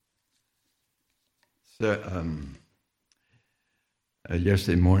So,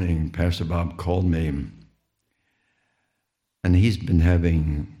 yesterday morning, Pastor Bob called me, and he's been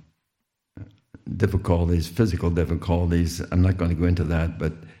having difficulties, physical difficulties. I'm not going to go into that,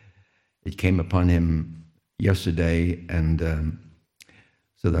 but it came upon him yesterday, and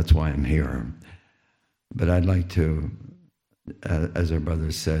so that's why I'm here. But I'd like to, as our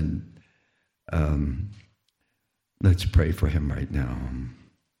brother said, let's pray for him right now.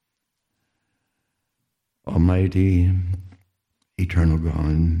 Almighty, eternal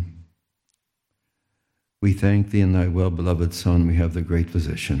God, we thank thee in thy well-beloved Son. We have the great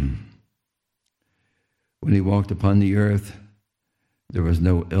physician. When he walked upon the earth, there was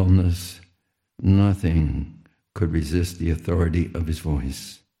no illness. Nothing could resist the authority of his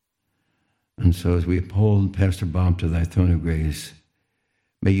voice. And so as we uphold Pastor Bob to thy throne of grace,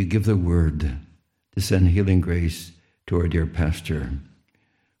 may you give the word to send healing grace to our dear pastor.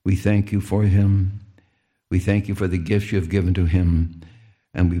 We thank you for him. We thank you for the gifts you have given to him,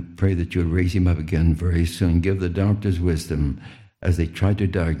 and we pray that you'll raise him up again very soon. Give the doctors wisdom as they try to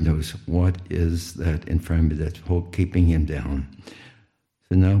diagnose what is that infirmity that's keeping him down.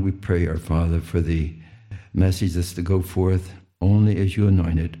 So now we pray, our Father, for the message that's to go forth. Only as you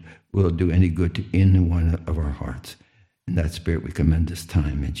anoint it will do any good to any one of our hearts. In that spirit we commend this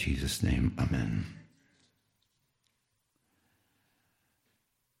time. In Jesus' name, amen.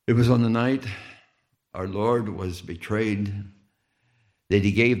 It was on the night our Lord was betrayed that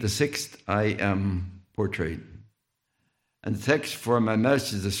he gave the sixth I am portrait. And the text for my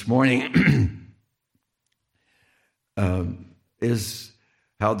message this morning is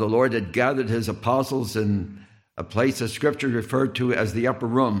how the Lord had gathered his apostles in a place that Scripture referred to as the upper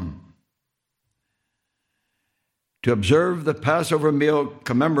room to observe the Passover meal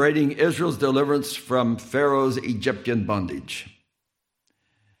commemorating Israel's deliverance from Pharaoh's Egyptian bondage.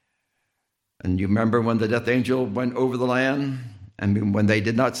 And you remember when the death angel went over the land, and when they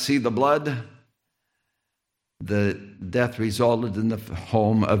did not see the blood, the death resulted in the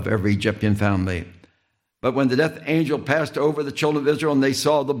home of every Egyptian family. But when the death angel passed over the children of Israel and they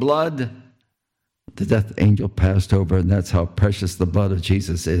saw the blood, the death angel passed over, and that's how precious the blood of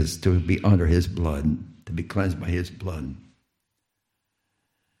Jesus is, to be under his blood, to be cleansed by his blood.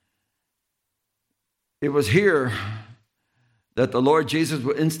 It was here that the Lord Jesus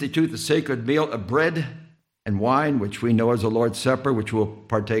would institute the sacred meal of bread and wine, which we know as the Lord's Supper, which we'll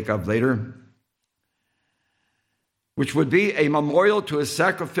partake of later, which would be a memorial to his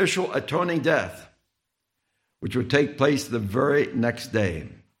sacrificial atoning death, which would take place the very next day.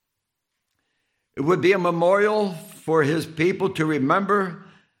 It would be a memorial for his people to remember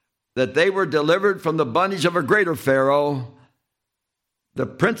that they were delivered from the bondage of a greater Pharaoh, the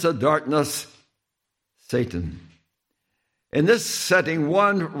prince of darkness, Satan. In this setting,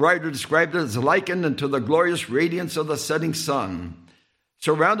 one writer described it as likened unto the glorious radiance of the setting sun,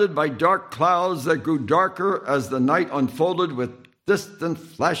 surrounded by dark clouds that grew darker as the night unfolded with distant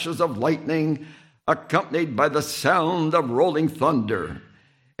flashes of lightning, accompanied by the sound of rolling thunder.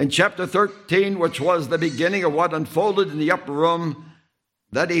 In chapter 13, which was the beginning of what unfolded in the upper room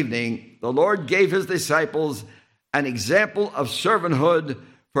that evening, the Lord gave his disciples an example of servanthood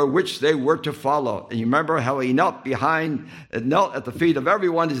for which they were to follow. And you remember how he knelt at the feet of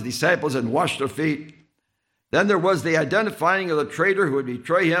everyone, his disciples, and washed their feet. Then there was the identifying of the traitor who would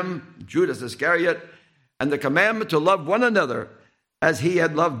betray him, Judas Iscariot, and the commandment to love one another as he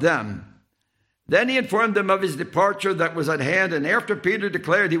had loved them. Then he informed them of his departure that was at hand, and after Peter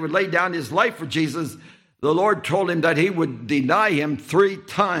declared he would lay down his life for Jesus, the Lord told him that he would deny him 3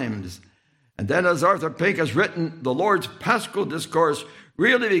 times. And then, as Arthur Pink has written, the Lord's Paschal discourse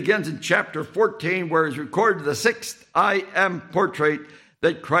really begins in chapter 14, where is recorded the sixth I am portrait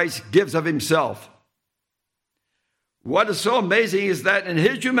that Christ gives of himself. What is so amazing is that in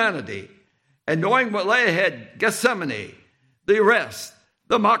his humanity, and knowing what lay ahead, Gethsemane, the arrest,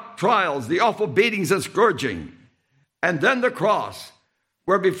 the mock trials, the awful beatings and scourging, and then the cross,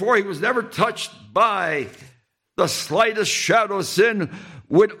 where before he was never touched by the slightest shadow of sin,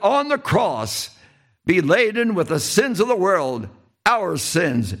 would on the cross be laden with the sins of the world, our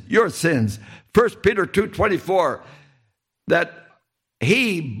sins, your sins. 1 Peter 2:24, that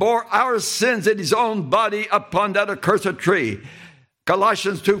he bore our sins in his own body upon that accursed tree.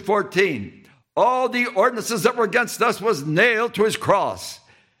 Colossians 2:14, all the ordinances that were against us was nailed to his cross.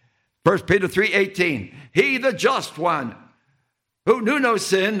 1 Peter 3:18, he, the just one, who knew no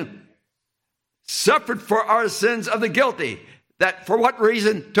sin, suffered for our sins of the guilty. That for what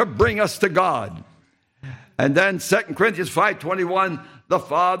reason? To bring us to God. And then 2 Corinthians 5:21, the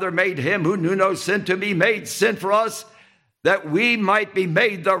Father made him who knew no sin to be made sin for us, that we might be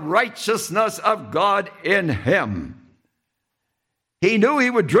made the righteousness of God in him. He knew he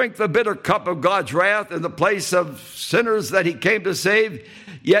would drink the bitter cup of God's wrath in the place of sinners that he came to save,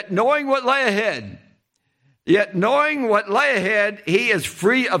 yet knowing what lay ahead, he is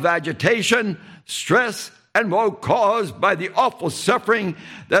free of agitation, stress, and woe caused by the awful suffering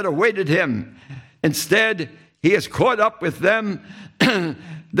that awaited him. Instead, he is caught up with them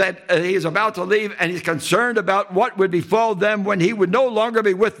that he is about to leave, and he's concerned about what would befall them when he would no longer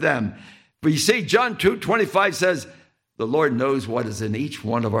be with them. But you see, John 2:25 says, the Lord knows what is in each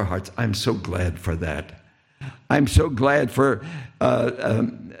one of our hearts. I'm so glad for that. I'm so glad for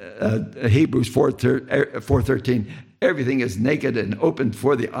Hebrews 4:13. Everything is naked and open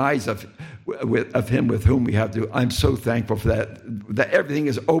for the eyes of him with whom we have to. I'm so thankful for that everything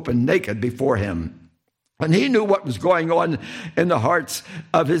is open, naked before him. And he knew what was going on in the hearts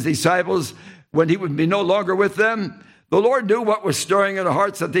of his disciples when he would be no longer with them. The Lord knew what was stirring in the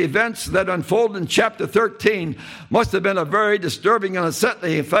hearts, that the events that unfold in chapter 13 must have been a very disturbing and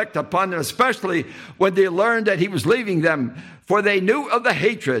unsettling effect upon them, especially when they learned that he was leaving them, for they knew of the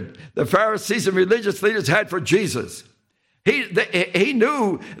hatred the Pharisees and religious leaders had for Jesus. They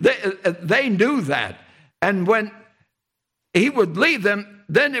knew that. And when he would leave them,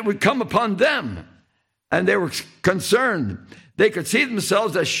 then it would come upon them. And they were concerned. They could see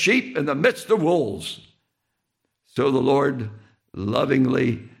themselves as sheep in the midst of wolves. So the Lord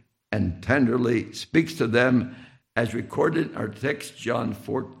lovingly and tenderly speaks to them as recorded in our text, John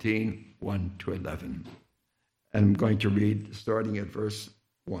 14, 1-11. And I'm going to read starting at verse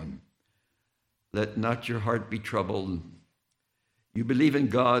 1. Let not your heart be troubled. You believe in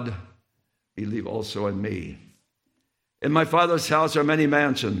God, believe also in me. In my Father's house are many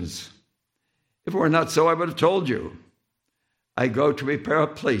mansions. If it were not so, I would have told you. I go to prepare a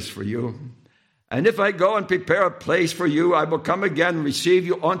place for you. And if I go and prepare a place for you, I will come again and receive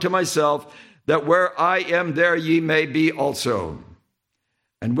you unto myself, that where I am, there ye may be also.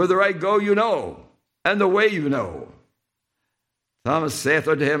 And whither I go, you know, and the way you know. Thomas saith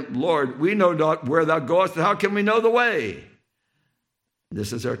unto him, Lord, we know not where thou goest, and how can we know the way?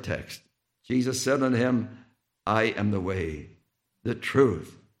 This is our text. Jesus said unto him, I am the way, the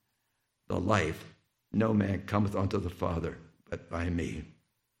truth, the life. No man cometh unto the Father but by me.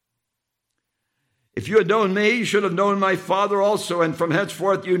 If you had known me, you should have known my Father also, and from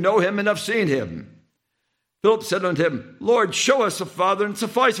henceforth you know him and have seen him. Philip said unto him, Lord, show us the Father, and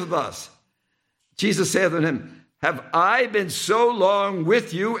sufficeth us. Jesus saith unto him, have I been so long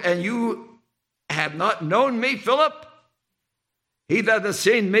with you, and you have not known me, Philip? He that hath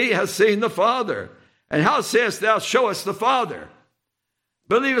seen me has seen the Father. And how sayest thou, show us the Father?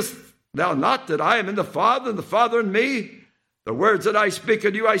 Believest thou not that I am in the Father, and the Father in me? The words that I speak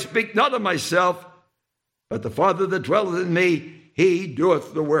unto you, I speak not of myself, but the Father that dwelleth in me, he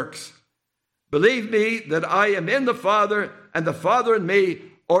doeth the works. Believe me that I am in the Father, and the Father in me,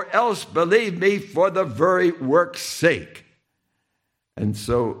 or else believe me for the very work's sake. And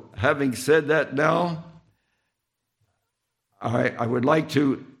so, having said that now, I would like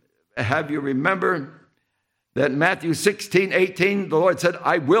to have you remember that Matthew 16:18, the Lord said,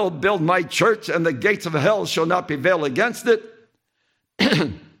 I will build my church, and the gates of hell shall not prevail against it.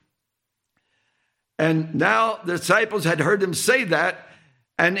 And now the disciples had heard him say that,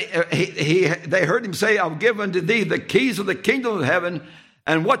 and they heard him say, I'll give unto thee the keys of the kingdom of heaven,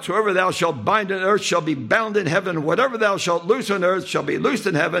 and whatsoever thou shalt bind on earth shall be bound in heaven, whatever thou shalt loose on earth shall be loosed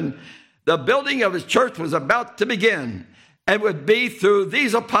in heaven. The building of his church was about to begin, and would be through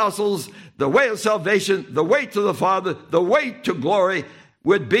these apostles. The way of salvation, the way to the Father, the way to glory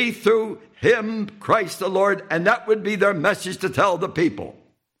would be through him, Christ the Lord, and that would be their message to tell the people.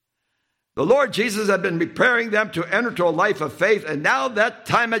 The Lord Jesus had been preparing them to enter into a life of faith, and now that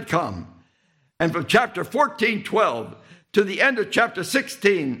time had come. And from chapter 14:12 to the end of chapter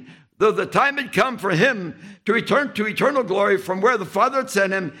 16, though the time had come for him to return to eternal glory from where the Father had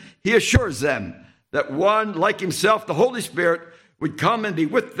sent him, he assures them that one like himself, the Holy Spirit, would come and be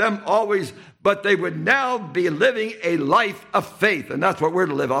with them always, but they would now be living a life of faith. And that's what we're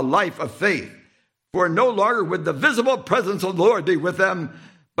to live, a life of faith. For no longer would the visible presence of the Lord be with them,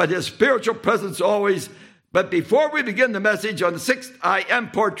 but his spiritual presence always. But before we begin the message on the 6th I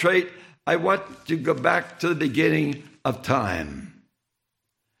Am portrait, I want to go back to the beginning of time.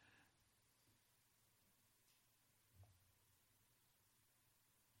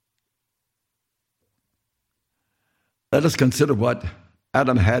 Let us consider what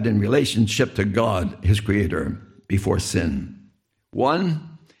Adam had in relationship to God, his creator, before sin.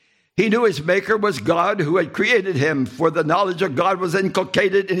 1, He knew his maker was God who had created him, for the knowledge of God was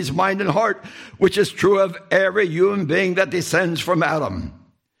inculcated in his mind and heart, which is true of every human being that descends from Adam.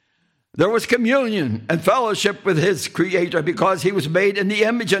 There was communion and fellowship with his creator because he was made in the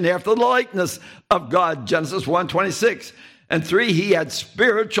image and after the likeness of God, Genesis 1:26. And 3, he had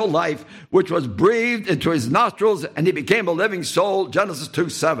spiritual life, which was breathed into his nostrils, and he became a living soul, Genesis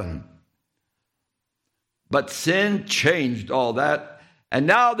 2:7. But sin changed all that, and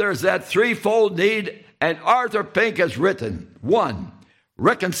now there's that threefold need, and Arthur Pink has written. 1,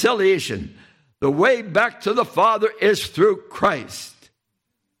 reconciliation. The way back to the Father is through Christ.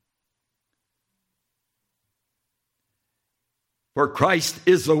 For Christ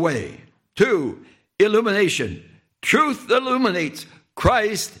is the way. 2, illumination. Truth illuminates.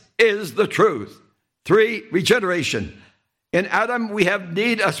 Christ is the truth. 3, regeneration. In Adam, we have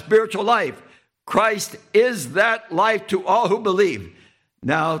need of spiritual life. Christ is that life to all who believe.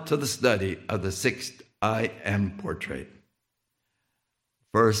 Now to the study of the 6th I am portrait.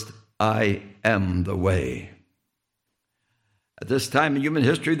 First, I am the way. At this time in human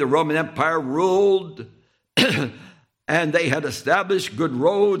history, the Roman Empire ruled and they had established good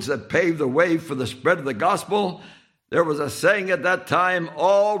roads that paved the way for the spread of the gospel. There was a saying at that time,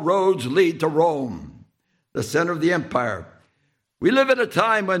 all roads lead to Rome, the center of the empire. We live at a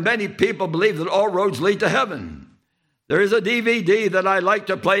time when many people believe that all roads lead to heaven. There is a DVD that I like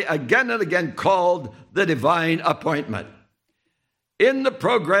to play again and again called The Divine Appointment. In the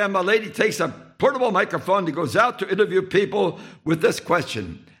program, a lady takes a portable microphone and goes out to interview people with this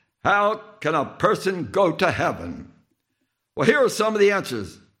question: how can a person go to heaven? Well, here are some of the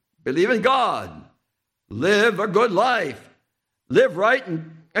answers. Believe in God. Live a good life. Live right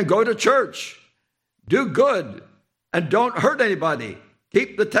and go to church. Do good and don't hurt anybody.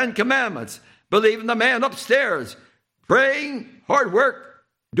 Keep the 10 Commandments. Believe in the man upstairs. Praying, hard work,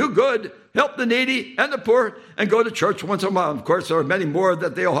 do good, help the needy and the poor, and go to church once in a while. Of course, there are many more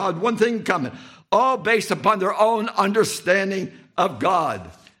that they all have one thing in common, all based upon their own understanding of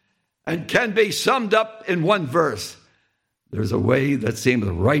God, and can be summed up in one verse. There's a way that seemeth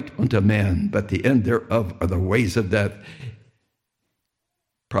right unto man, but the end thereof are the ways of death.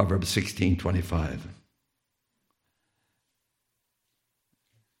 Proverbs 16:25.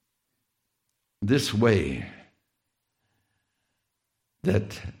 This way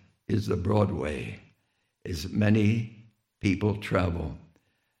that is the broad way, is many people travel.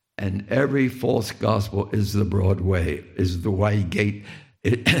 And every false gospel is the broad way, is the wide gate.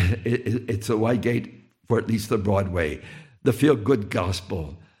 It's a wide gate for at least the broad way. The feel-good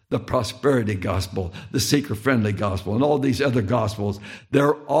gospel, the prosperity gospel, the seeker-friendly gospel, and all these other gospels,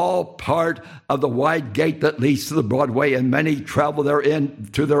 they're all part of the wide gate that leads to the broad way, and many travel therein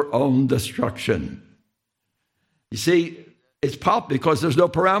to their own destruction. You see, it's pop because there's no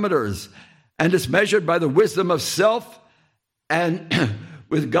parameters, and it's measured by the wisdom of self, and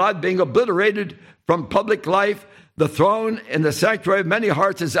with God being obliterated from public life, the throne in the sanctuary of many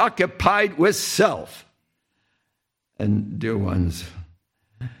hearts is occupied with self. And dear ones,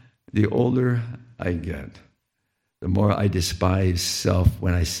 the older I get, the more I despise self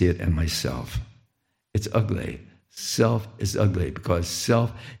when I see it in myself. It's ugly. Self is ugly because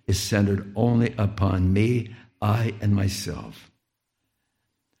self is centered only upon me, I, and myself.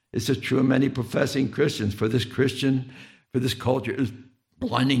 This is true of many professing Christians. For this culture is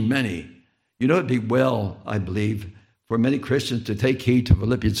blinding many. You know, it'd be well, I believe, for many Christians to take heed to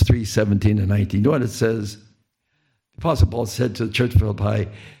Philippians 3:17 and 19. You know what it says? The Apostle Paul said to the church of Philippi,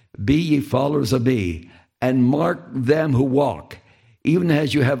 be ye followers of me, and mark them who walk, even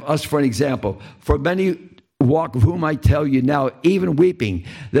as you have us for an example. For many walk, of whom I tell you now, even weeping,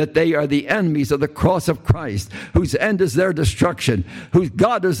 that they are the enemies of the cross of Christ, whose end is their destruction, whose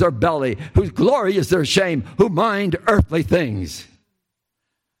God is their belly, whose glory is their shame, who mind earthly things.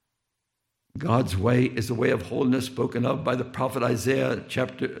 God's way is the way of holiness spoken of by the prophet Isaiah,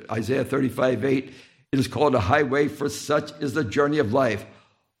 Isaiah 35:8. It is called a highway, for such is the journey of life.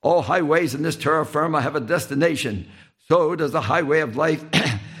 All highways in this terra firma have a destination. So does the highway of life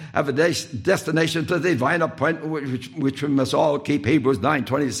have a destination to the divine appointment, which we must all keep. Hebrews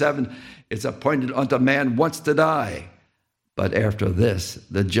 9:27. It's appointed unto man once to die, but after this,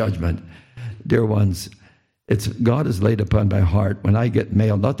 the judgment. Dear ones, God is laid upon my heart when I get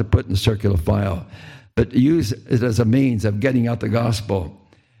mail, not to put in the circular file, but use it as a means of getting out the gospel.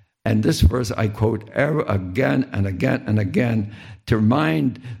 And this verse I quote again and again and again to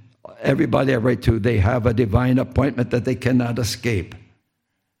remind everybody I write to, they have a divine appointment that they cannot escape.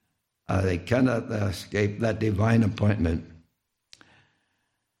 They cannot escape that divine appointment.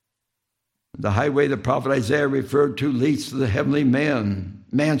 The highway the prophet Isaiah referred to leads to the heavenly man,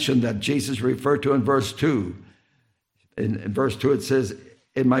 mansion that Jesus referred to in verse 2. In verse 2 it says,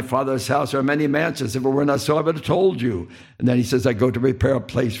 in my Father's house are many mansions. If it were not so, I would have told you. And then he says, I go to prepare a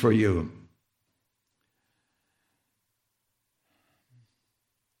place for you.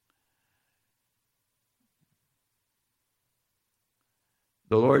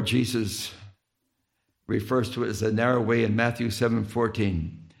 The Lord Jesus refers to it as a narrow way in Matthew 7:14.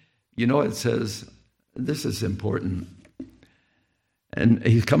 You know, it says, this is important. And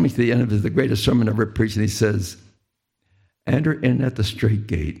he's coming to the end of the greatest sermon ever preached, and he says, enter in at the straight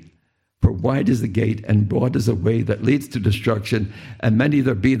gate, for wide is the gate and broad is the way that leads to destruction, and many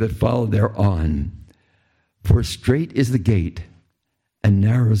there be that follow thereon. For straight is the gate and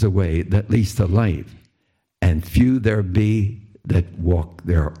narrow is the way that leads to life, and few there be that walk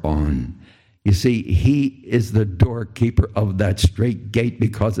thereon. You see, he is the doorkeeper of that straight gate,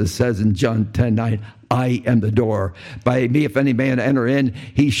 because it says in John 10:9, I am the door. By me, if any man enter in,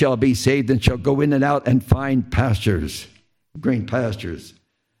 he shall be saved and shall go in and out and find pastures, green pastures.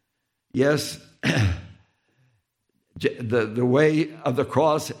 Yes, the way of the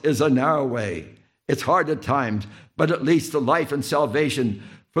cross is a narrow way. It's hard at times, but it leads to life and salvation.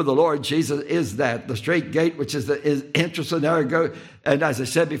 For the Lord Jesus is that, the straight gate, which is entrance and narrow. And as I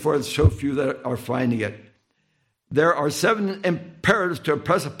said before, there's so few that are finding it. There are 7 imperatives to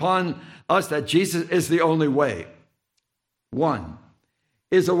impress upon us that Jesus is the only way. 1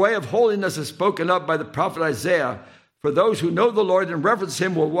 is a way of holiness is spoken of by the prophet Isaiah. For those who know the Lord and reverence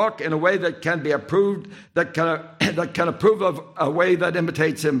him will walk in a way that can be approved, that can approve of a way that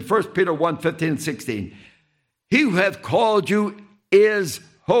imitates him. 1 Peter 1:15 and 16. He who hath called you is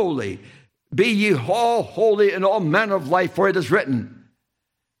holy. Be ye all holy in all manner of life, for it is written,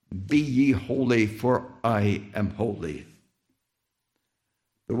 be ye holy, for I am holy.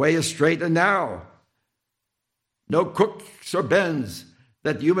 The way is straight and narrow. No crooks or bends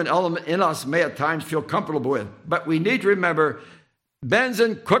that the human element in us may at times feel comfortable with. But we need to remember, bends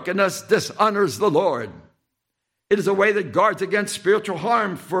and crookedness dishonors the Lord. It is a way that guards against spiritual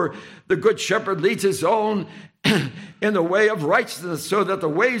harm, for the good shepherd leads his own in the way of righteousness, so that the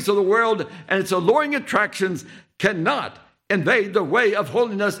ways of the world and its alluring attractions cannot invade the way of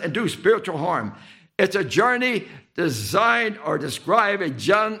holiness and do spiritual harm. It's a journey designed or described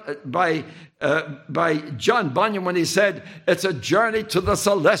by John Bunyan when he said, it's a journey to the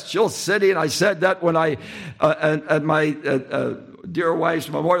celestial city. And I said that when at my dear wife's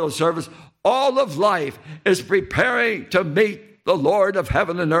memorial service. All of life is preparing to meet the Lord of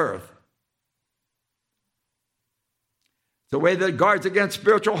heaven and earth. The way that guards against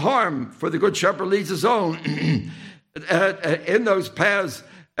spiritual harm, for the good shepherd leads his own in those paths.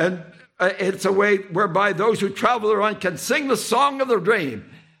 And it's a way whereby those who travel thereon can sing the song of their dream.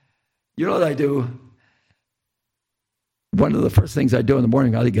 You know what I do? One of the first things I do in the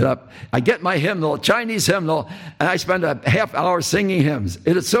morning, I get up, I get my hymnal, Chinese hymnal, and I spend a half hour singing hymns.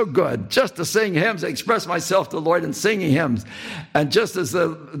 It is so good just to sing hymns, express myself to the Lord in singing hymns. And just as the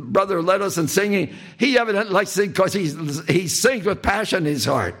brother led us in singing, he evidently likes to sing because he sings with passion in his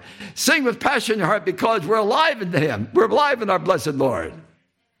heart. Sing with passion in your heart, because we're alive in him. We're alive in our blessed Lord.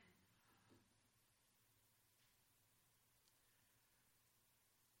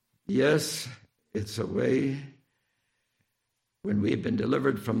 Yes, it's a way. When we've been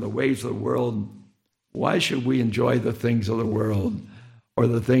delivered from the ways of the world, why should we enjoy the things of the world or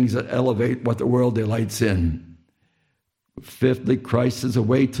the things that elevate what the world delights in? Fifthly, Christ is a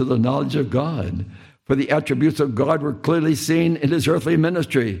way to the knowledge of God. For the attributes of God were clearly seen in his earthly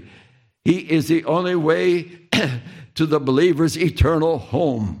ministry. He is the only way to the believer's eternal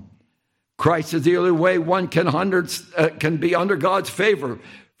home. Christ is the only way one can be under God's favor.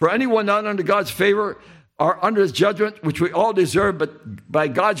 For anyone not under God's favor are under his judgment, which we all deserve, but by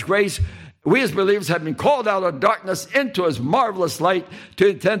God's grace, we as believers have been called out of darkness into his marvelous light to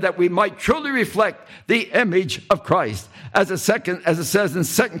intend that we might truly reflect the image of Christ. As it says in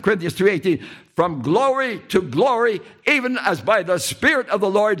 2 Corinthians 3:18, from glory to glory, even as by the Spirit of the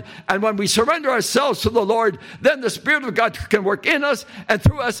Lord. And when we surrender ourselves to the Lord, then the Spirit of God can work in us and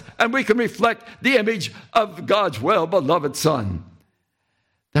through us, and we can reflect the image of God's well-beloved Son.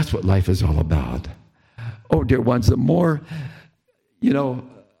 That's what life is all about. Oh, dear ones, the more, I'm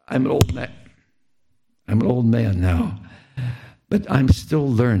an old man. I'm an old man now, but I'm still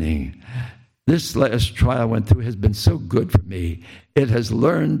learning. This last trial I went through has been so good for me. It has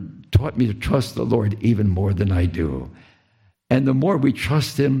taught me to trust the Lord even more than I do. And the more we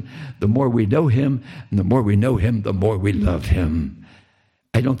trust him, the more we know him, and the more we know him, the more we love him.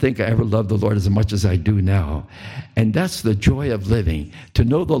 I don't think I ever loved the Lord as much as I do now. And that's the joy of living, to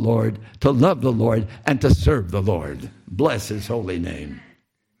know the Lord, to love the Lord, and to serve the Lord. Bless his holy name.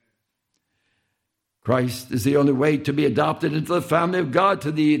 Christ is the only way to be adopted into the family of God,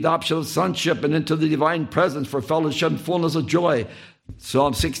 to the adoption of sonship and into the divine presence for fellowship and fullness of joy.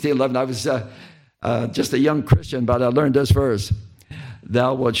 Psalm 16:11. I was just a young Christian, but I learned this verse.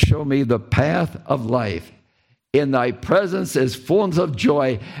 Thou wilt show me the path of life. In thy presence is fullness of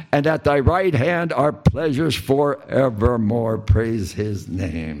joy, and at thy right hand are pleasures forevermore. Praise his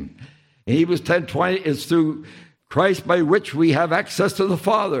name. In Hebrews 10:20, it's through Christ by which we have access to the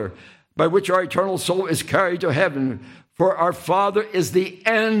Father, by which our eternal soul is carried to heaven. For our Father is the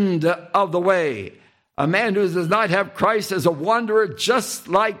end of the way. A man who does not have Christ is a wanderer just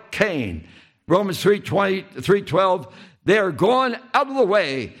like Cain. Romans 3:12, they are gone out of the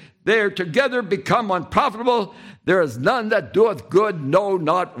way. They are together become unprofitable. There is none that doeth good, no,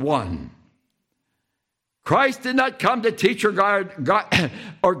 not one. Christ did not come to teach or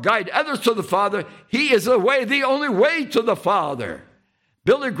guide others to the Father. He is the way, the only way to the Father.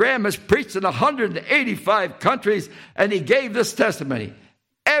 Billy Graham has preached in 185 countries, and he gave this testimony.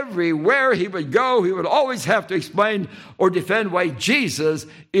 Everywhere he would go, he would always have to explain or defend why Jesus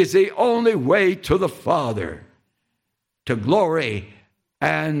is the only way to the Father, to glory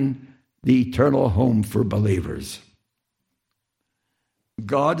and the eternal home for believers.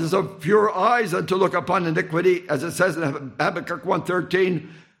 God is of pure eyes and to look upon iniquity, as it says in Habakkuk 1:13.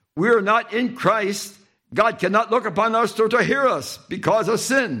 We are not in Christ. God cannot look upon us or to hear us because of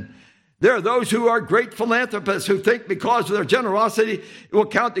sin. There are those who are great philanthropists who think because of their generosity it will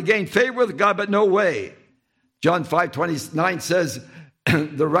count to gain favor with God, but no way. John 5:29 says,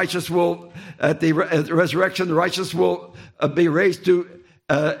 the righteous will, at the resurrection, the righteous will be raised to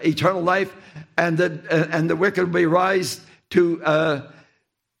eternal life, and the wicked will be raised to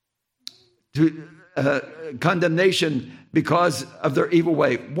condemnation because of their evil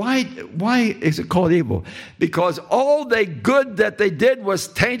way. Why is it called evil? Because all the good that they did was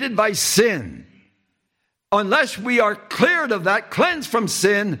tainted by sin. Unless we are cleared of that, cleansed from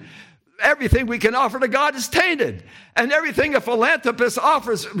sin, everything we can offer to God is tainted. And everything a philanthropist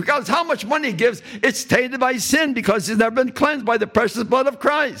offers, regardless of how much money he gives, it's tainted by sin because it's never been cleansed by the precious blood of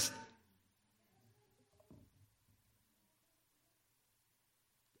Christ.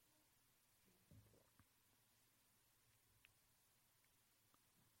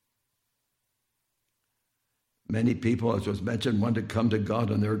 Many people, as was mentioned, want to come to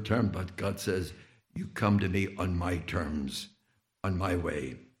God on their terms, but God says, you come to me on my terms, on my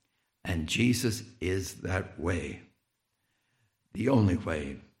way. And Jesus is that way, the only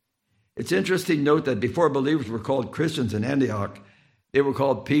way. It's interesting to note that before believers were called Christians in Antioch, they were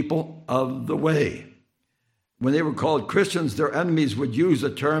called people of the way. When they were called Christians, their enemies would use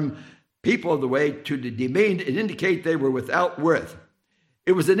the term people of the way to demean and indicate they were without worth.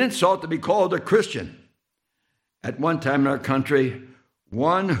 It was an insult to be called a Christian. At one time in our country,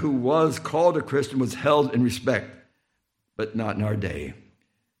 one who was called a Christian was held in respect, but not in our day.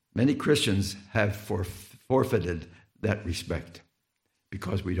 Many Christians have forfeited that respect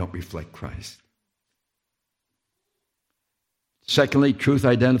because we don't reflect Christ. Secondly, truth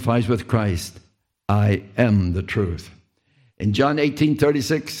identifies with Christ. I am the truth. In John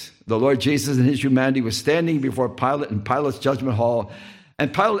 18:36, the Lord Jesus in his humanity was standing before Pilate in Pilate's judgment hall,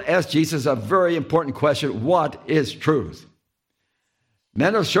 and Pilate asked Jesus a very important question: what is truth?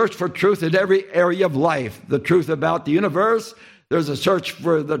 Men have searched for truth in every area of life. The truth about the universe. There's a search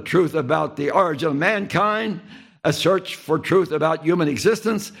for the truth about the origin of mankind, a search for truth about human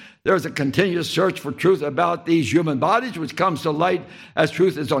existence. There's a continuous search for truth about these human bodies, which comes to light as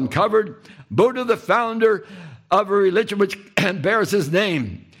truth is uncovered. Buddha, the founder of a religion which bears his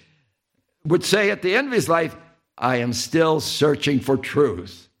name, would say at the end of his life, I am still searching for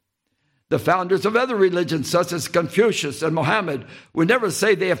truth. The founders of other religions, such as Confucius and Mohammed, would never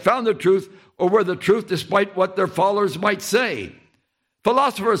say they have found the truth or were the truth despite what their followers might say.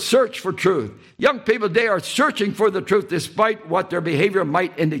 Philosophers search for truth. Young people today are searching for the truth despite what their behavior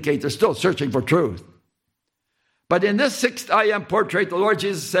might indicate. They're still searching for truth. But in this sixth I am portrait, the Lord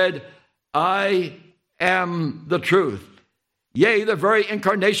Jesus said, I am the truth. Yea, the very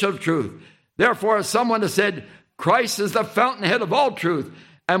incarnation of truth. Therefore, as someone has said, Christ is the fountainhead of all truth.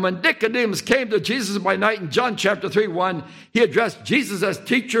 And when Nicodemus came to Jesus by night in John chapter 3:1, he addressed Jesus as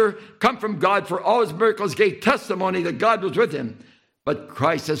teacher, come from God, for all his miracles gave testimony that God was with him. But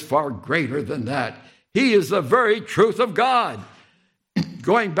Christ is far greater than that. He is the very truth of God.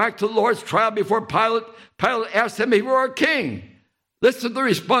 Going back to the Lord's trial before Pilate, Pilate asked him if he were a king. Listen to the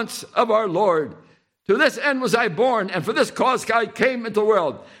response of our Lord. To this end was I born, and for this cause I came into the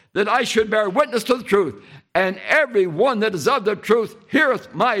world, that I should bear witness to the truth. And every one that is of the truth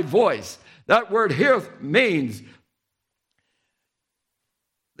heareth my voice. That word heareth means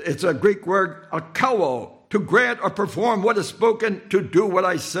It's a Greek word, akao, to grant or perform what is spoken, to do what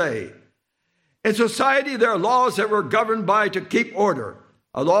I say. In society, there are laws that we're governed by to keep order.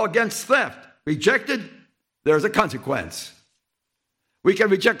 A law against theft. Rejected, there's a consequence. We can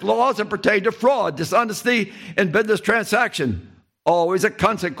reject laws that pertain to fraud, dishonesty in business transaction. Always a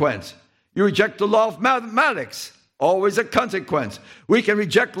consequence. You reject the law of mathematics. Always a consequence. We can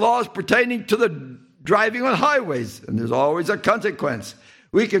reject laws pertaining to the driving on highways, and there's always a consequence.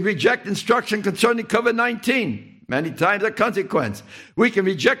 We can reject instruction concerning COVID-19. Many times a consequence. We can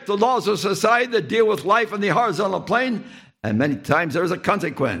reject the laws of society that deal with life on the horizontal plane, and many times there's a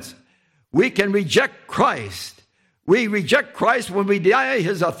consequence. We can reject Christ. We reject Christ when we deny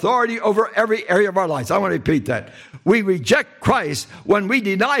his authority over every area of our lives. I want to repeat that. We reject Christ when we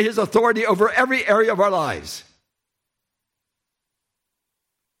deny his authority over every area of our lives.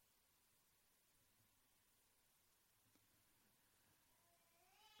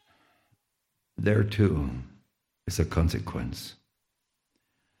 There too is a consequence.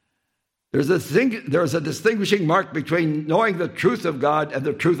 There's a distinguishing mark between knowing the truth of God and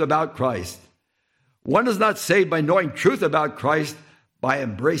the truth about Christ. One is not saved by knowing truth about Christ, by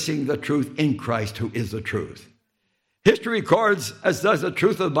embracing the truth in Christ, who is the truth. History records, as does the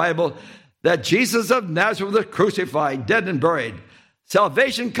truth of the Bible, that Jesus of Nazareth was crucified, dead and buried.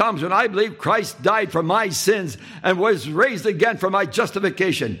 Salvation comes when I believe Christ died for my sins and was raised again for my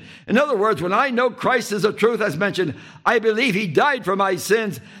justification. In other words, when I know Christ is the truth, as mentioned, I believe he died for my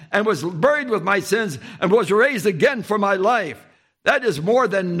sins and was buried with my sins and was raised again for my life. That is more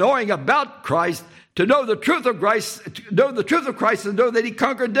than knowing about Christ. To know the truth of Christ, to know the truth of Christ, and know that he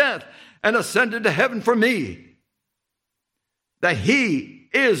conquered death and ascended to heaven for me. That he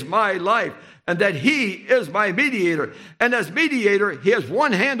is my life. And that he is my mediator. And as mediator, he has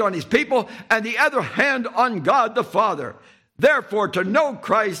one hand on his people and the other hand on God the Father. Therefore, to know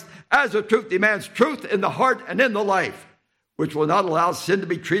Christ as the truth demands truth in the heart and in the life, which will not allow sin to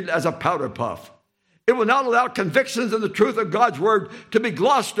be treated as a powder puff. It will not allow convictions in the truth of God's word to be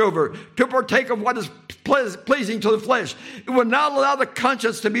glossed over, to partake of what is pleasing to the flesh. It will not allow the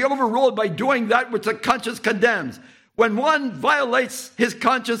conscience to be overruled by doing that which the conscience condemns. When one violates his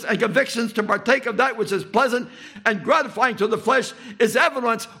conscience and convictions to partake of that which is pleasant and gratifying to the flesh, is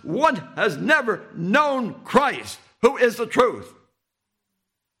evidence one has never known Christ, who is the truth,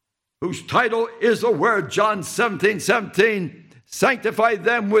 whose title is the word. John 17:17, sanctify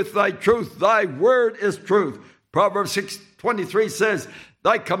them with thy truth. Thy word is truth. Proverbs 6:23 says,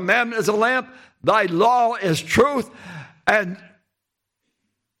 thy commandment is a lamp, thy law is truth. And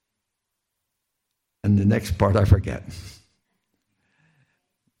the next part I forget.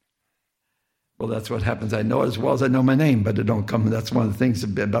 Well, that's what happens. I know it as well as I know my name, but it don't come. That's one of the things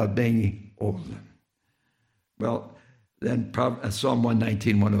about being old. Well, then Psalm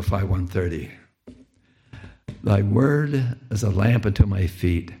 119, 105, 130. Thy word is a lamp unto my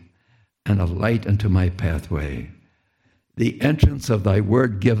feet and a light unto my pathway. The entrance of thy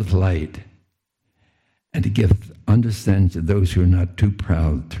word giveth light, and it giveth understanding to those who are not too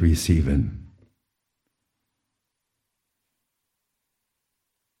proud to receive it.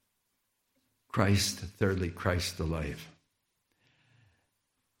 Christ, thirdly, Christ the life.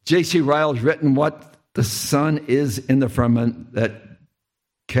 J.C. Ryle's written what the sun is in the firmament that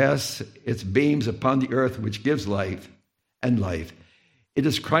casts its beams upon the earth, which gives life and life. It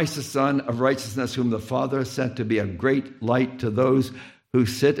is Christ the Son of righteousness, whom the Father sent to be a great light to those who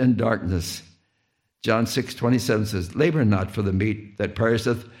sit in darkness. John 6:27 says, labor not for the meat that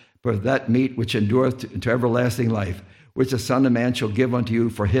perisheth, but that meat which endureth to everlasting life, which the Son of Man shall give unto you,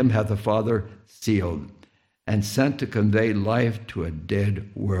 for him hath the Father sealed, and sent to convey life to a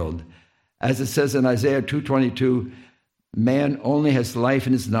dead world. As it says in Isaiah 2:22, man only has life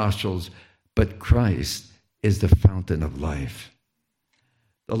in his nostrils, but Christ is the fountain of life.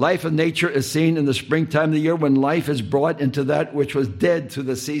 The life of nature is seen in the springtime of the year, when life is brought into that which was dead through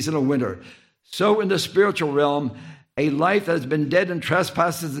the season of winter. So in the spiritual realm, a life that has been dead in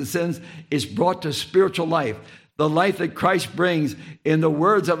trespasses and sins is brought to spiritual life. The life that Christ brings, in the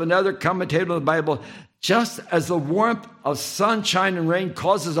words of another commentator of the Bible, just as the warmth of sunshine and rain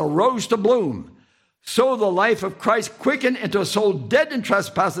causes a rose to bloom, so the life of Christ quickened into a soul dead in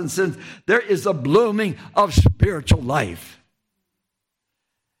trespasses and sins, there is a blooming of spiritual life.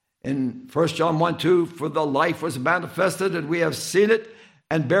 In 1 John 1:2, for the life was manifested, and we have seen it,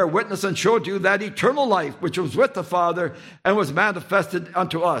 and bear witness and showed you that eternal life which was with the Father and was manifested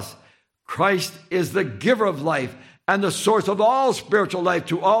unto us. Christ is the giver of life and the source of all spiritual life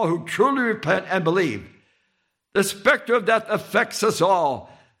to all who truly repent and believe. The specter of death affects us all.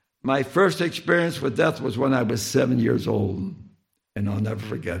 My first experience with death was when I was 7 years old. And I'll never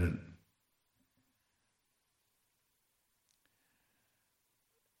forget it.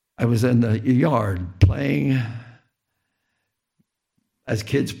 I was in the yard playing as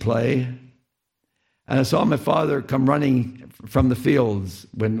kids play, and I saw my father come running from the fields.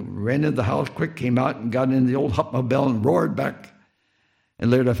 When we ran into the house, quick came out and got in the old Hupmobile and roared back. And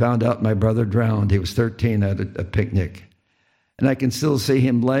later I found out my brother drowned. He was 13 at a picnic. And I can still see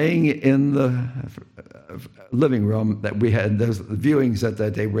him laying in the living room that we had, those viewings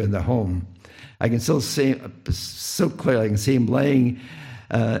that day were in the home. I can still see him so clearly. I can see him laying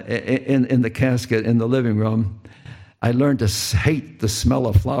in the casket in the living room. I learned to hate the smell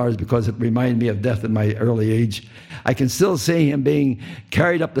of flowers because it reminded me of death in my early age. I can still see him being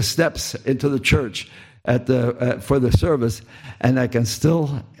carried up the steps into the church for the service, and I can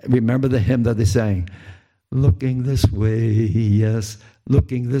still remember the hymn that they sang. Looking this way, yes,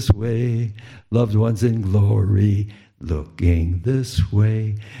 looking this way, loved ones in glory, looking this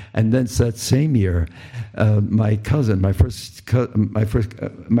way. And then that same year, my first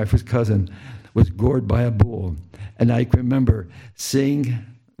cousin, was gored by a bull. And I can remember seeing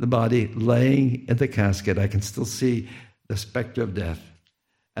the body laying in the casket. I can still see the specter of death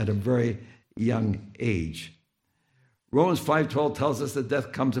at a very young age. Romans 5:12 tells us that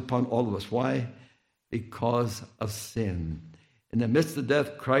death comes upon all of us. Why? Because of sin. In the midst of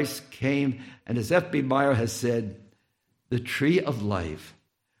death, Christ came, and as F.B. Meyer has said, the tree of life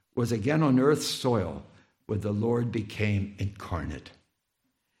was again on earth's soil where the Lord became incarnate.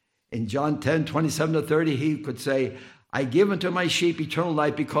 In John 10:27-30, he could say, I give unto my sheep eternal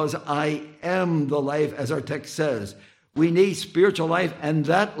life because I am the life, as our text says. We need spiritual life, and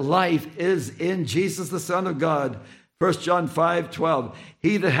that life is in Jesus, the Son of God. 1 John 5:12,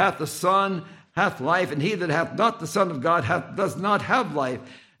 he that hath the Son hath life, and he that hath not the Son of God does not have life.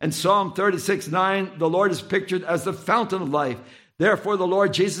 And Psalm 36:9, the Lord is pictured as the fountain of life. Therefore, the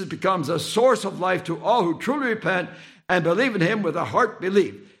Lord Jesus becomes a source of life to all who truly repent and believe in him with a heart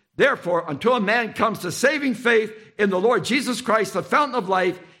belief. Therefore, until a man comes to saving faith in the Lord Jesus Christ, the fountain of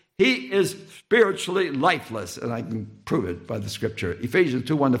life, he is spiritually lifeless. And I can prove it by the scripture. Ephesians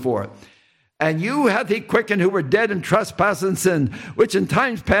 2:1-4. And you hath he quickened who were dead in trespass and sin, which in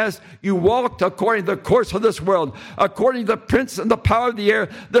times past you walked according to the course of this world, according to the prince and the power of the air,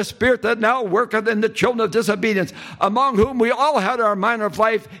 the spirit that now worketh in the children of disobedience, among whom we all had our manner of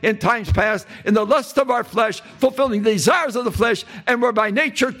life in times past, in the lust of our flesh, fulfilling the desires of the flesh, and were by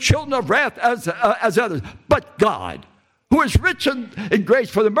nature children of wrath as others. But God, who is rich in grace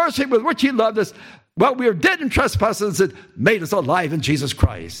for the mercy with which he loved us, while we were dead in trespasses, and made us alive in Jesus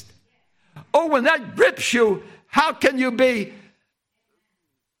Christ. Oh, when that grips you, how can you be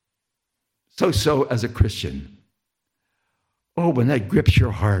so as a Christian? Oh, when that grips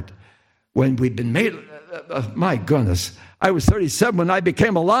your heart, when we've been made, my goodness, I was 37 when I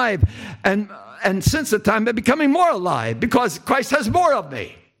became alive, and since the time I'm becoming more alive because Christ has more of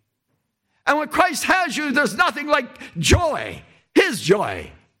me. And when Christ has you, there's nothing like joy, his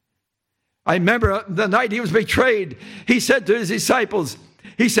joy. I remember the night he was betrayed, he said to his disciples,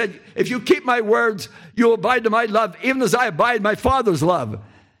 he said, if you keep my words, you will abide in my love, even as I abide in my Father's love.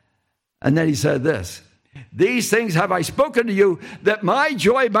 And then he said this, these things have I spoken to you, that my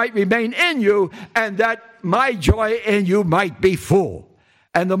joy might remain in you, and that my joy in you might be full.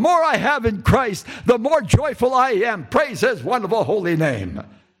 And the more I have in Christ, the more joyful I am. Praise his wonderful holy name.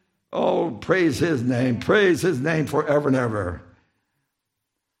 Oh, praise his name forever and ever.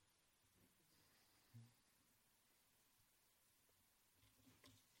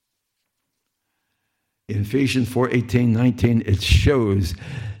 In Ephesians 4:18-19, it shows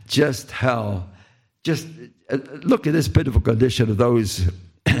just how, look at this pitiful condition of those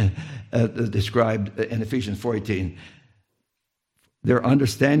described in Ephesians 4:18. Their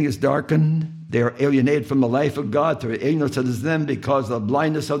understanding is darkened. They are alienated from the life of God through ignorance that is them because of the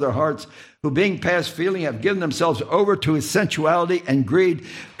blindness of their hearts, who being past feeling have given themselves over to his sensuality and greed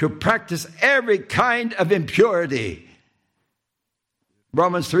to practice every kind of impurity.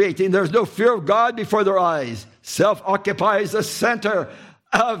 Romans 3:18, there's no fear of God before their eyes. Self occupies the center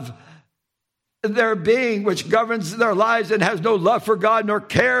of their being, which governs their lives, and has no love for God, nor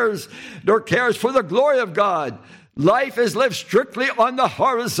cares for the glory of God. Life is lived strictly on the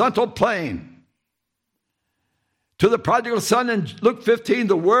horizontal plane. To the prodigal son in Luke 15,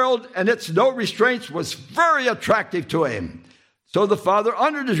 the world and its no restraints was very attractive to him. So the father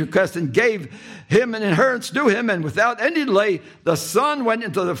honored his request and gave him an inheritance due him, and without any delay, the son went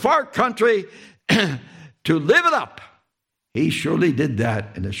into the far country to live it up. He surely did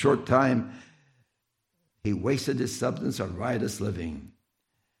that. In a short time, he wasted his substance on riotous living.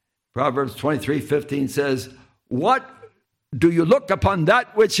 Proverbs 23:15 says, what do you look upon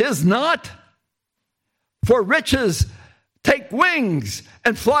that which is not? For riches take wings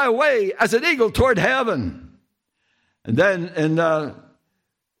and fly away as an eagle toward heaven. And then in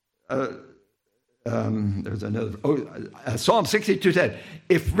there's another, Psalm 62:10.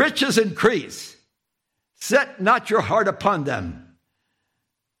 If riches increase, set not your heart upon them.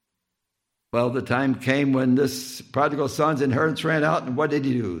 Well, the time came when this prodigal son's inheritance ran out, and what did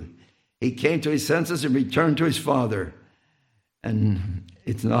he do? He came to his senses and returned to his father. And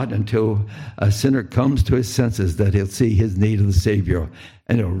it's not until a sinner comes to his senses that he'll see his need of the Savior,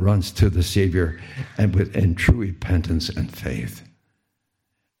 and he'll run to the Savior and in true repentance and faith.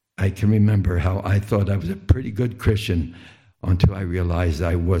 I can remember how I thought I was a pretty good Christian until I realized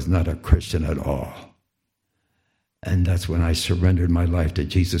I was not a Christian at all. And that's when I surrendered my life to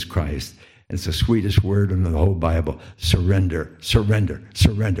Jesus Christ. It's the sweetest word in the whole Bible. Surrender, surrender,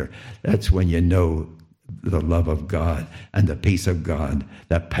 surrender. That's when you know the love of God and the peace of God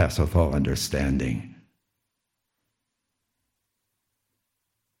that passeth all understanding.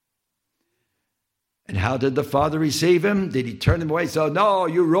 And how did the Father receive him? Did he turn him away? So, no,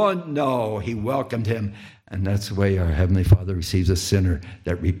 you ruined. No, he welcomed him. And that's the way our Heavenly Father receives a sinner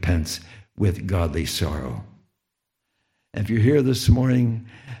that repents with godly sorrow. If you're here this morning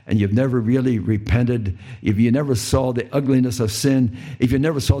and you've never really repented, if you never saw the ugliness of sin, if you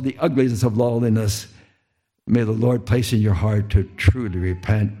never saw the ugliness of lawlessness, may the Lord place in your heart to truly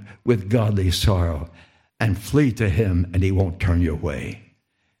repent with godly sorrow and flee to him, and he won't turn you away.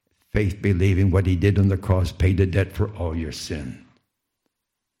 Faith believing what he did on the cross paid the debt for all your sin.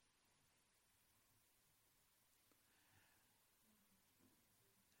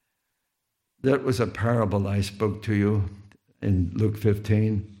 That was a parable I spoke to you in Luke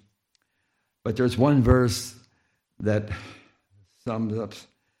 15. But there's one verse that sums up,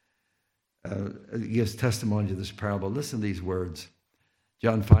 gives testimony to this parable. Listen to these words.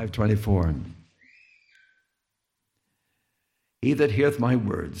 John 5:24. He that heareth my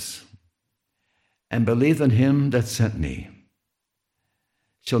words and believeth on him that sent me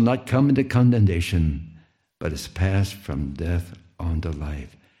shall not come into condemnation, but is passed from death unto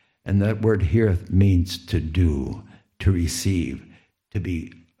life. And that word heareth means to do, to receive, to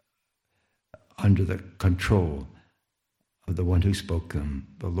be under the control of the one who spoke them,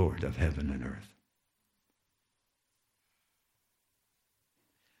 the Lord of heaven and earth.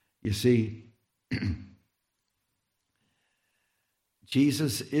 You see,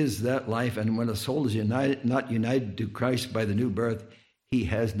 Jesus is that life, and when a soul is not united to Christ by the new birth, he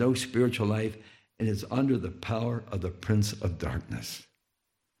has no spiritual life and is under the power of the prince of darkness.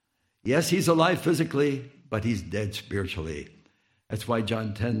 Yes, he's alive physically, but he's dead spiritually. That's why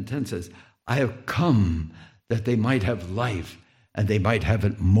John 10:10 says, I have come that they might have life, and they might have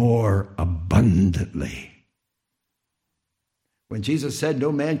it more abundantly. When Jesus said,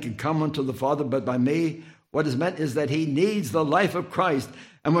 no man can come unto the Father but by me, what is meant is that he needs the life of Christ.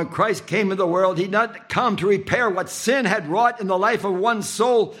 And when Christ came into the world, he did not come to repair what sin had wrought in the life of one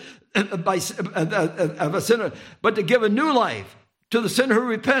soul of a sinner, but to give a new life to the sinner who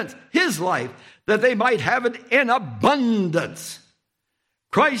repents, his life, that they might have it in abundance.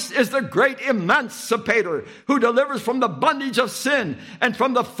 Christ is the great emancipator who delivers from the bondage of sin and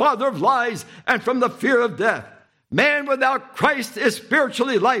from the father of lies and from the fear of death. Man without Christ is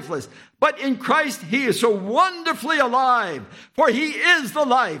spiritually lifeless, but in Christ he is so wonderfully alive, for he is the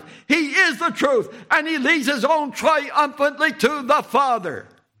life, he is the truth, and he leads his own triumphantly to the Father.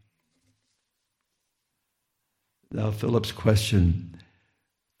 Now Philip's question,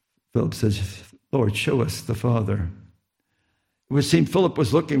 Philip says, Lord, show us the Father. It would seem Philip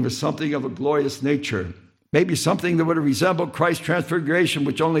was looking for something of a glorious nature, maybe something that would have resembled Christ's transfiguration,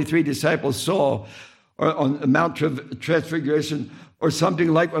 which only 3 disciples saw, or on the Mount Transfiguration, or something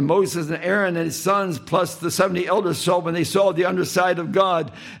like what Moses and Aaron and his sons plus the 70 elders saw when they saw the underside of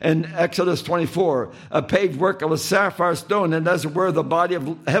God in Exodus 24, a paved work of a sapphire stone, and as it were the body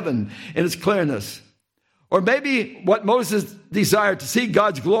of heaven in its clearness. Or maybe what Moses desired, to see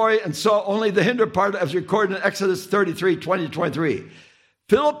God's glory and saw only the hinder part, as recorded in Exodus 33, 20-23.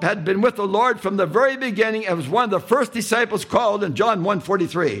 Philip had been with the Lord from the very beginning and was one of the first disciples called in John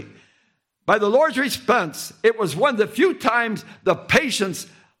 1:43. By the Lord's response, it was one of the few times the patience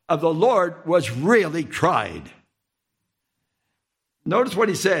of the Lord was really tried. Notice what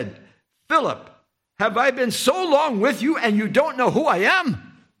he said. Philip, have I been so long with you and you don't know who I am?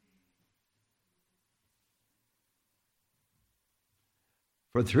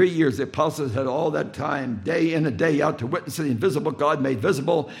 For 3 years, the apostles had all that time, day in and day out, to witness the invisible God made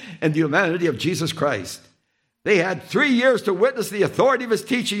visible in the humanity of Jesus Christ. They had 3 years to witness the authority of his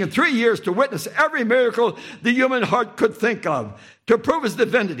teaching and 3 years to witness every miracle the human heart could think of to prove his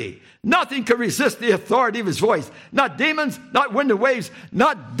divinity. Nothing could resist the authority of his voice. Not demons, not wind and waves,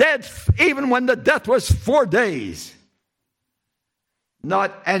 not death, even when the death was 4 days.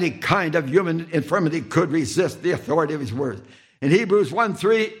 Not any kind of human infirmity could resist the authority of his word. In Hebrews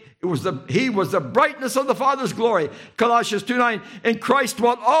 1:3, he was the brightness of the Father's glory. Colossians 2:9, in Christ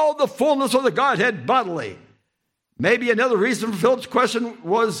dwelt all the fullness of the Godhead bodily. Maybe another reason for Philip's question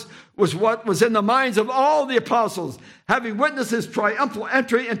was what was in the minds of all the apostles, having witnessed his triumphal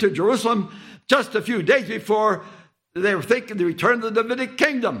entry into Jerusalem just a few days before. They were thinking the return of the Davidic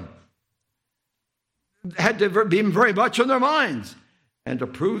kingdom had to be very much on their minds. And to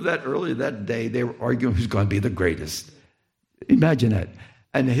prove that earlier that day, they were arguing who's going to be the greatest. Imagine that.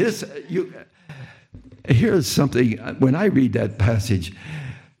 And here's something, when I read that passage,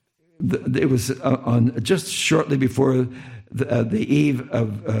 it was on just shortly before the eve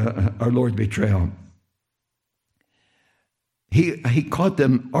of our Lord's betrayal. He caught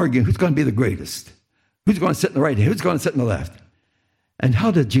them arguing who's going to be the greatest, who's going to sit in the right hand, who's going to sit in the left. And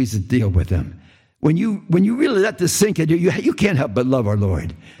how did Jesus deal with them? When you really let this sink in, you can't help but love our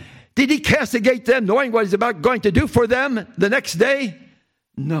Lord. Did he castigate them knowing what he's about going to do for them the next day?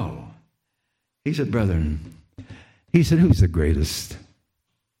 No. He said, brethren, he said, who's the greatest?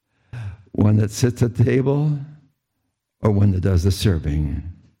 One that sits at the table or one that does the serving?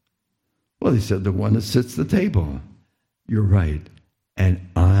 Well, he said, the one that sits at the table. You're right. And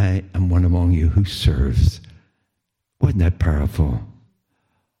I am one among you who serves. Wasn't that powerful?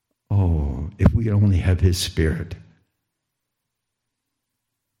 Oh, if we only have his Spirit.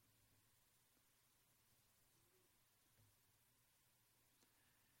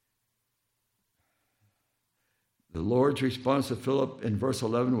 The Lord's response to Philip in verse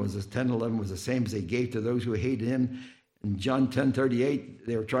 11 was 10:11 was the same as he gave to those who hated him. In John 10:38,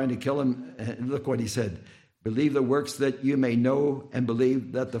 they were trying to kill him. And look what he said. Believe the works that you may know and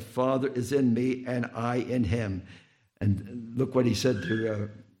believe that the Father is in me and I in him. And look what he said to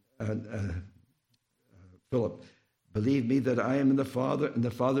Philip. Believe me that I am in the Father and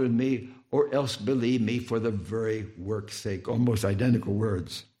the Father in me, or else believe me for the very work's sake. Almost identical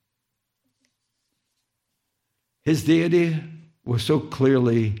words. His deity was so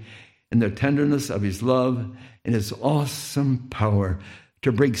clearly in the tenderness of his love and his awesome power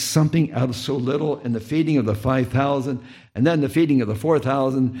to bring something out of so little in the feeding of the 5,000 and then the feeding of the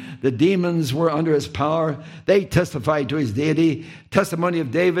 4,000. The demons were under his power. They testified to his deity. Testimony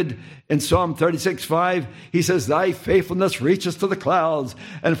of David in Psalm 36:5, he says, thy faithfulness reaches to the clouds.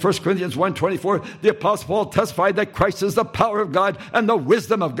 And 1 Corinthians 1:24, the Apostle Paul testified that Christ is the power of God and the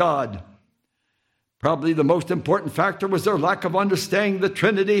wisdom of God. Probably the most important factor was their lack of understanding the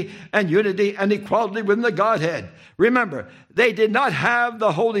Trinity and unity and equality within the Godhead. Remember, they did not have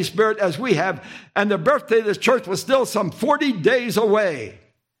the Holy Spirit as we have, and the birthday of this church was still some 40 days away.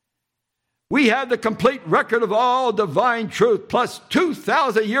 We have the complete record of all divine truth, plus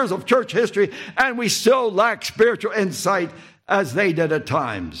 2,000 years of church history, and we still lack spiritual insight as they did at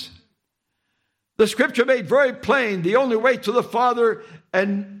times. The scripture made very plain the only way to the Father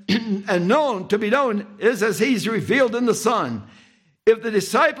and to be known is as he's revealed in the Son. If the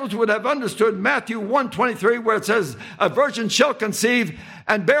disciples would have understood Matthew 1:23, where it says, a virgin shall conceive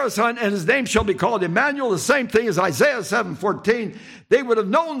and bear a son, and his name shall be called Emmanuel, the same thing as Isaiah 7:14, they would have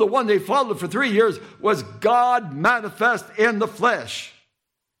known the one they followed for 3 years was God manifest in the flesh.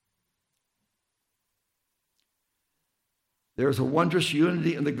 There's a wondrous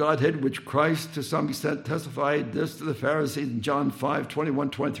unity in the Godhead, which Christ, to some extent, testified this to the Pharisees in John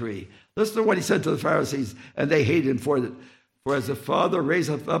 5:21-23. Listen to what he said to the Pharisees, and they hated him for it. For as the Father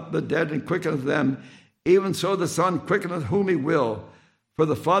raiseth up the dead and quickeneth them, even so the Son quickeneth whom he will. For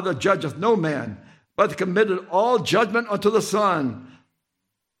the Father judgeth no man, but committed all judgment unto the Son.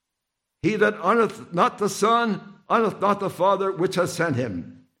 He that honoreth not the Son, honoreth not the Father which has sent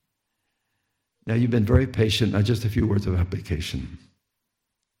him. Now, you've been very patient. Now, just a few words of application.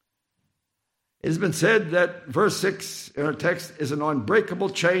 It has been said that verse 6 in our text is an unbreakable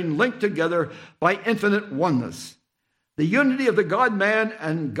chain linked together by infinite oneness. The unity of the God-man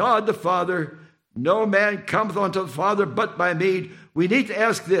and God the Father. No man cometh unto the Father but by me. We need to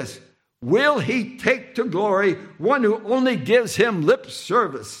ask this. Will he take to glory one who only gives him lip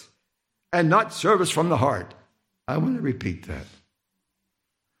service and not service from the heart? I want to repeat that.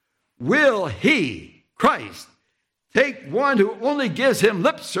 Will he, Christ, take one who only gives him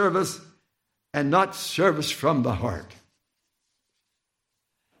lip service and not service from the heart?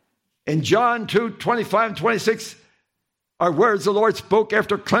 In John 2:25 and 26, are words the Lord spoke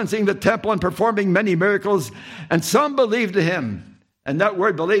after cleansing the temple and performing many miracles, and some believed in him. And that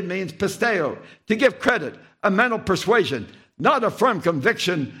word believe means pisteo, to give credit, a mental persuasion, not a firm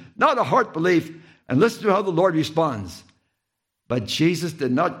conviction, not a heart belief. And listen to how the Lord responds. But Jesus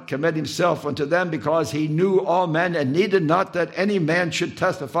did not commit himself unto them, because he knew all men, and needed not that any man should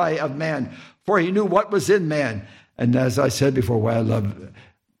testify of man, for he knew what was in man. And as I said before, why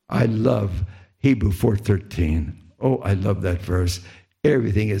I love Hebrews 4:13. Oh, I love that verse.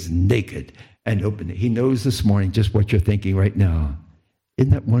 Everything is naked and open. He knows this morning just what you're thinking right now.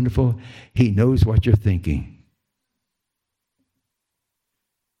 Isn't that wonderful? He knows what you're thinking.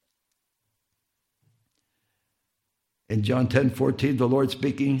 In John 10:14, the Lord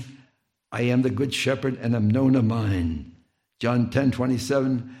speaking, I am the good shepherd, and am known of mine. John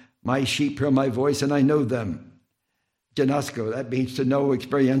 10:27, my sheep hear my voice, and I know them. Gnosko, that means to know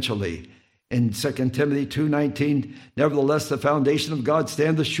experientially. In 2 Timothy 2:19, nevertheless, the foundation of God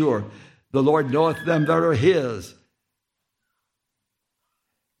standeth sure. The Lord knoweth them that are his.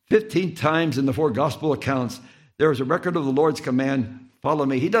 15 times in the 4 gospel accounts, there is a record of the Lord's command, follow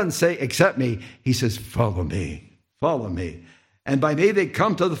me. He doesn't say, accept me. He says, follow me. Follow me. And by me they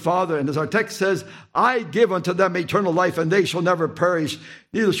come to the Father. And as our text says, I give unto them eternal life, and they shall never perish.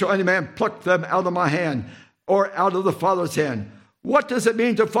 Neither shall any man pluck them out of my hand, or out of the Father's hand. What does it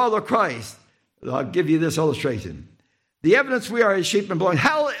mean to follow Christ? I'll give you this illustration. The evidence we are his sheep and belong.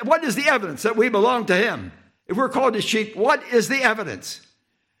 What is the evidence that we belong to him? If we're called his sheep, what is the evidence?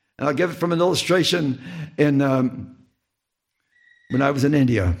 And I'll give it from an illustration when I was in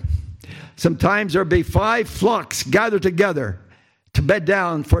India. Sometimes there'll be 5 flocks gathered together to bed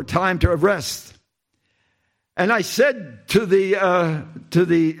down for a time to rest. And I said to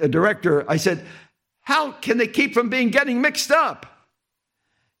the director, I said, how can they keep from getting mixed up?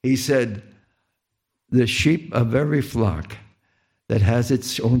 He said, the sheep of every flock that has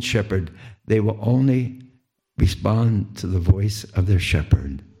its own shepherd, they will only respond to the voice of their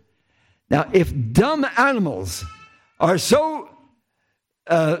shepherd. Now, if dumb animals are so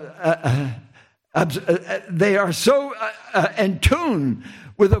they are so in tune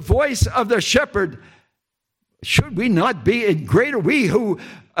with the voice of their shepherd, should we not be in greater? We who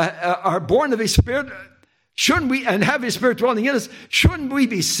are born of his Spirit, shouldn't we, and have his Spirit dwelling in us, shouldn't we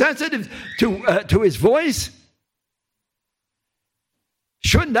be sensitive to his voice?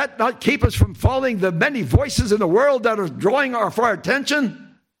 Shouldn't that not keep us from following the many voices in the world that are drawing our attention?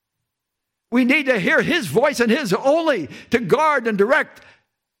 We need to hear his voice and his only to guard and direct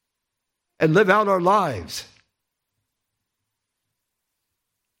and live out our lives.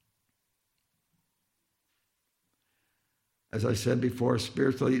 As I said before,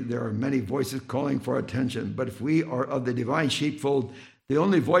 spiritually, there are many voices calling for attention. But if we are of the divine sheepfold, the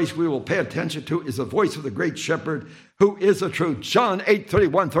only voice we will pay attention to is the voice of the great shepherd, who is the truth. John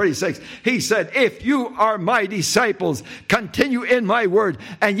 8:31-36, he said, if you are my disciples, continue in my word,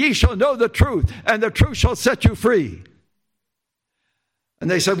 and ye shall know the truth, and the truth shall set you free.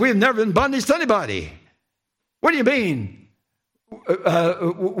 And they said, we've never been bondage to anybody. What do you mean?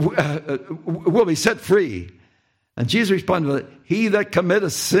 Will be set free? And Jesus responded, he that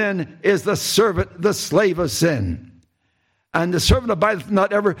committeth sin is the servant, the slave of sin. And the servant abideth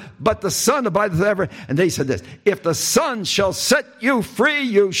not ever, but the Son abideth ever. And they said this, if the Son shall set you free,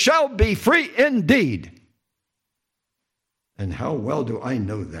 you shall be free indeed. And how well do I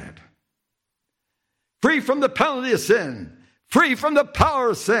know that? Free from the penalty of sin, free from the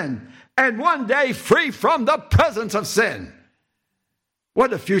power of sin, and one day free from the presence of sin.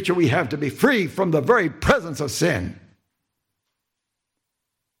 What a future we have to be free from the very presence of sin.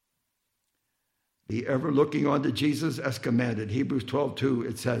 Be ever looking unto Jesus as commanded. Hebrews 12:2,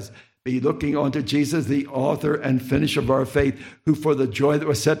 it says, be looking unto Jesus, the author and finisher of our faith, who for the joy that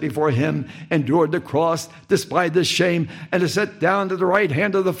was set before him endured the cross, despised the shame, and is set down to the right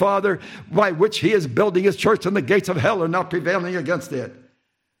hand of the Father, by which he is building his church, and the gates of hell are not prevailing against it.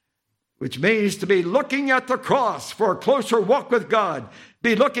 Which means to be looking at the cross for a closer walk with God.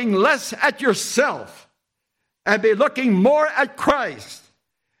 Be looking less at yourself and be looking more at Christ.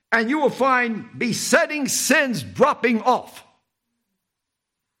 And you will find besetting sins dropping off.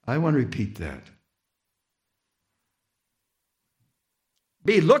 I want to repeat that.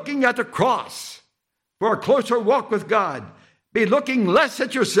 Be looking at the cross for a closer walk with God. Be looking less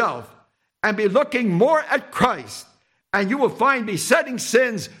at yourself and be looking more at Christ. And you will find besetting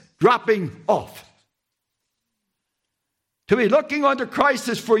sins dropping off. To be looking unto Christ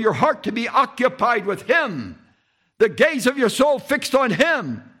is for your heart to be occupied with him. The gaze of your soul fixed on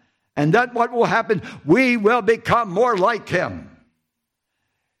him. And that what will happen? We will become more like him.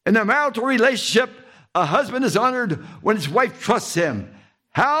 In the marital relationship, A husband is honored when his wife trusts him.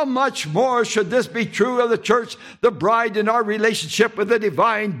 How much more should this be true of the church, the bride, in our relationship with the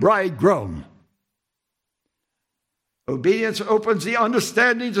divine bridegroom? Obedience opens the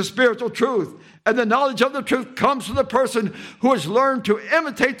understanding of spiritual truth, and the knowledge of the truth comes from the person who has learned to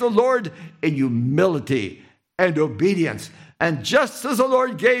imitate the Lord in humility and obedience. And just as the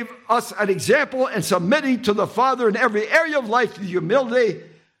Lord gave us an example in submitting to the Father in every area of life with humility,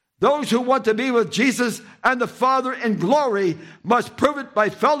 those who want to be with Jesus and the Father in glory must prove it by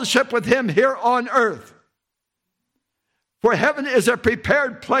fellowship with him here on earth. For heaven is a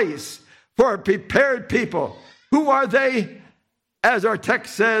prepared place for a prepared people. Who are they? As our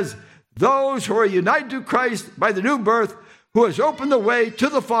text says, those who are united to Christ by the new birth, who has opened the way to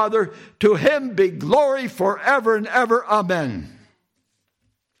the Father. To him be glory forever and ever. Amen.